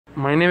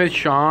My name is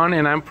Sean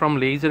and I'm from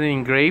Laser and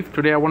Engrave.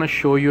 Today I want to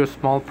show you a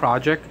small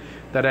project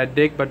that I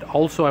did, but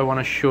also I want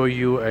to show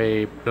you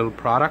a little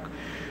product.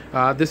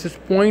 This is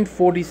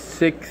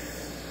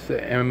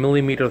 0.46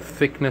 millimeter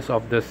thickness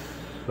of this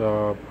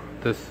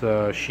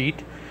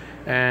sheet,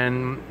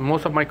 and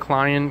most of my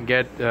clients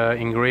get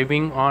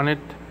engraving on it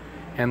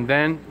and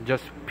then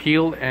just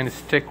peel and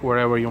stick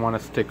wherever you want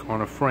to stick,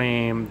 on a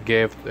frame,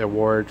 gift,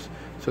 awards.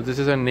 So this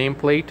is a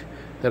nameplate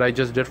that I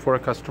just did for a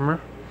customer,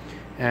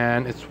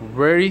 and it's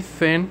very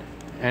thin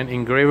and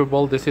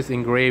engravable. This is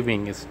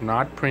engraving, it's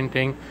not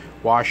printing,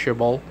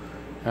 washable,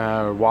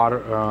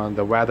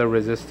 the weather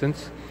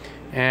resistance.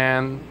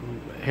 And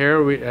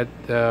here we at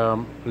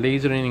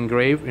Laser and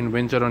Engrave in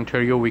Windsor,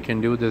 Ontario, we can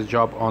do this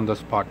job on the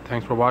spot.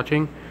 Thanks for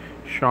watching.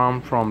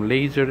 Sean from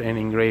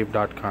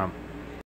laserandengrave.com.